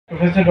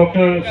Professor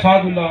doctor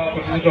Sadulla,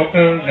 professor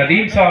doctor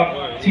Nadeem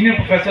साहब senior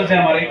professor हैं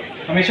हमारे,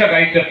 हमेशा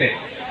गाइड करते हैं।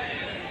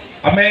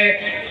 अब मैं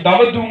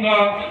दावत दूंगा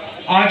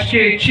आज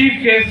के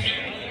चीफ गेस्ट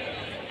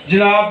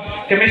जनाब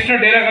कमिश्नर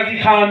डेरा गाजी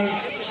खान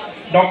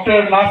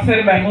डॉक्टर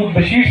नासिर महमूद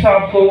बशीर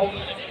साहब को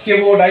कि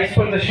वो डाइस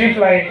पर तशरीफ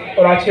लाए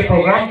और आज के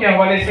प्रोग्राम के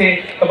हवाले से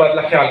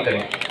तबादला ख्याल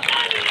करें।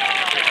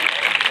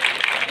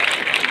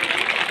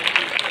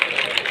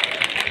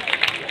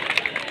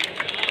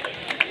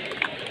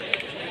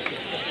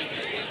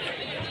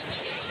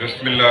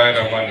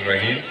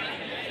 Bismillahirrahmanirrahim.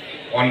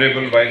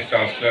 Honorable Vice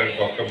Chancellor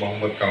Dr.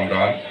 Mohammad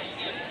Kamran,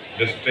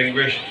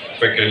 distinguished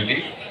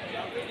faculty,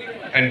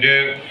 and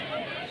dear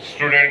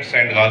students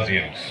and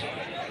Ghazians,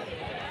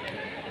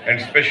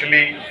 and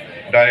especially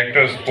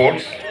Director of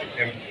Sports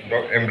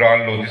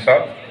Imran Lodi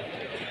Sahab.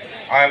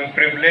 I am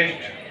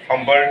privileged,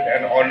 humbled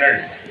and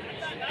honored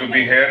to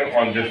be here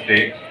on this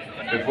day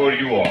before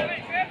you all.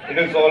 It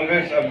is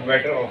always a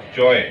matter of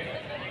joy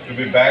to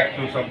be back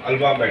to some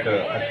alma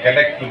mater and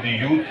connect to the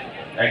youth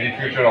and the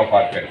future of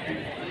our country.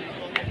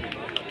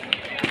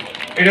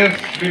 It has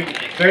been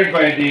said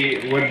by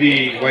the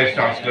worthy Vice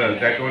Chancellor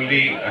that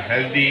only a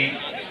healthy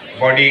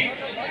body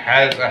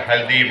has a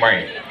healthy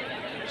mind.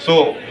 So,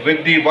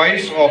 with the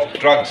vice of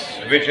drugs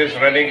which is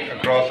running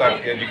across our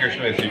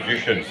educational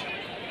institutions,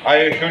 I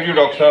assure you,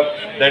 Dr. Sahab,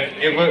 that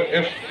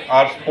if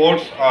our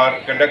sports are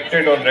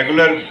conducted on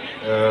regular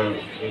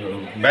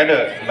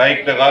manner,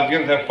 like the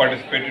Ghazians have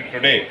participated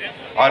today,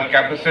 our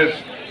campuses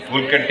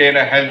will contain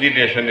a healthy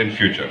nation in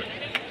future.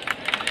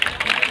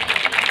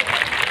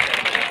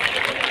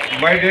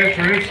 My dear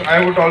students, I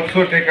would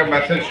also take a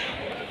message,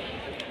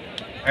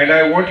 and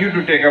I want you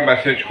to take a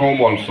message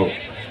home also,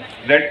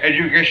 that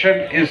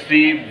education is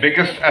the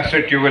biggest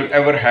asset you will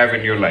ever have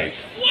in your life.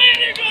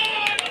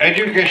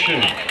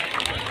 Education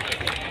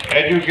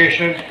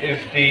is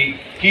the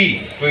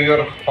key to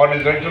your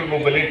horizontal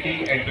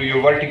mobility and to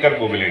your vertical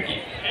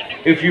mobility.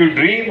 If you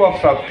dream of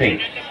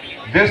something,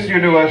 this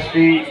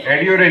university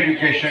and your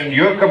education,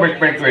 your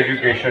commitment to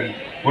education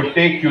would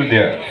take you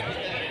there.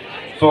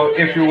 So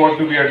if you want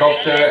to be a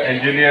doctor,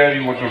 engineer,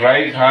 you want to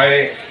rise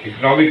high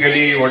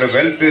economically, you want a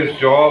well-placed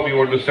job, you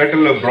want to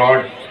settle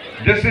abroad,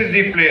 this is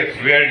the place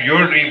where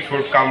your dreams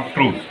would come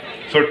true.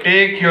 So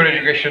take your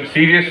education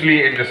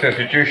seriously in this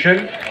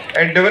institution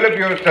and develop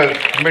yourself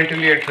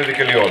mentally and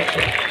physically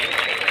also.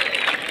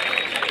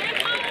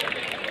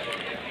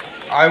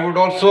 I would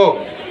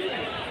also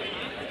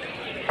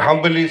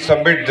humbly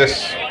submit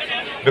this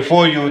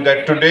before you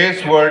that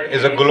today's world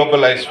is a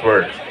globalized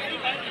world.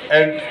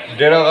 And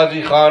Dera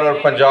Ghazi Khan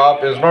or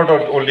Punjab is not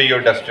only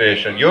your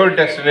destination. Your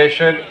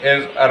destination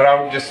is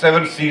around the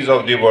 7 seas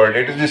of the world.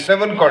 It is the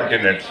 7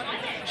 continents.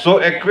 So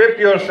equip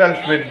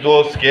yourself with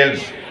those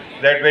skills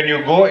that when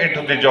you go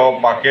into the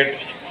job market,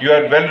 you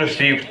are well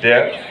received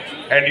there.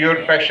 And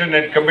your passion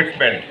and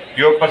commitment,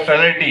 your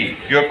personality,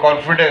 your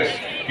confidence,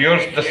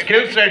 the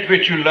skill set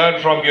which you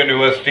learn from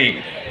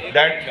university,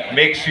 that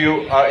makes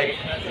you a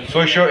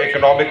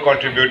socio-economic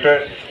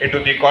contributor into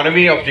the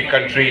economy of the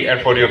country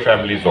and for your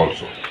families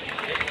also.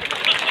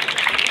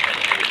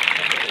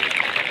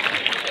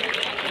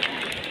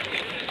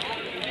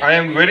 I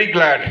am very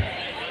glad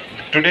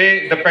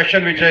today the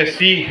passion which I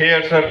see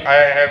here, sir. I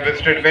have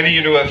visited many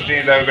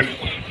universities, I have been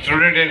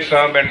student in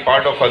some and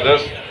part of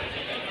others,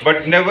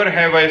 but never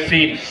have I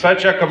seen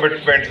such a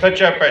commitment, such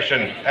a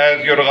passion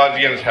as your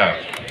Ghazians have.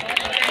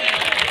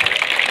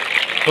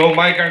 So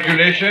my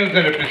congratulations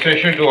and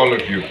appreciation to all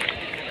of you.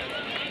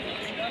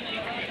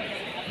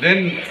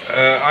 Then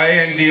I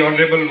and the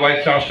Honorable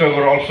Vice Chancellor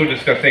were also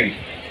discussing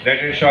that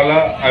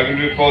inshallah I will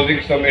be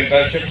posing some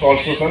internships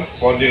also, sir,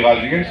 for the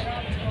Ghazians,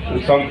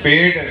 some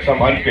paid and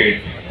some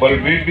unpaid. But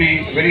we'll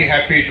be very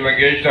happy to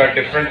engage our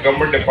different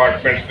government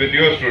departments with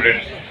your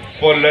students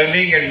for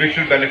learning and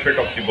mutual benefit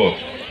of the both.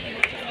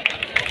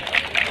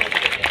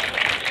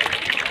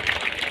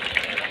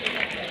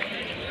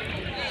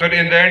 So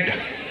in the end,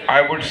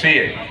 I would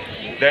say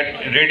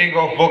that reading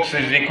of books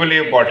is equally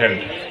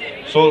important.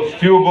 So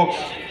few books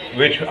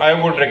which I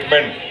would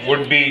recommend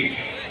would be,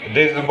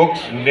 this book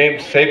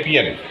named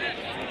Sapien.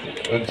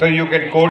 So you can quote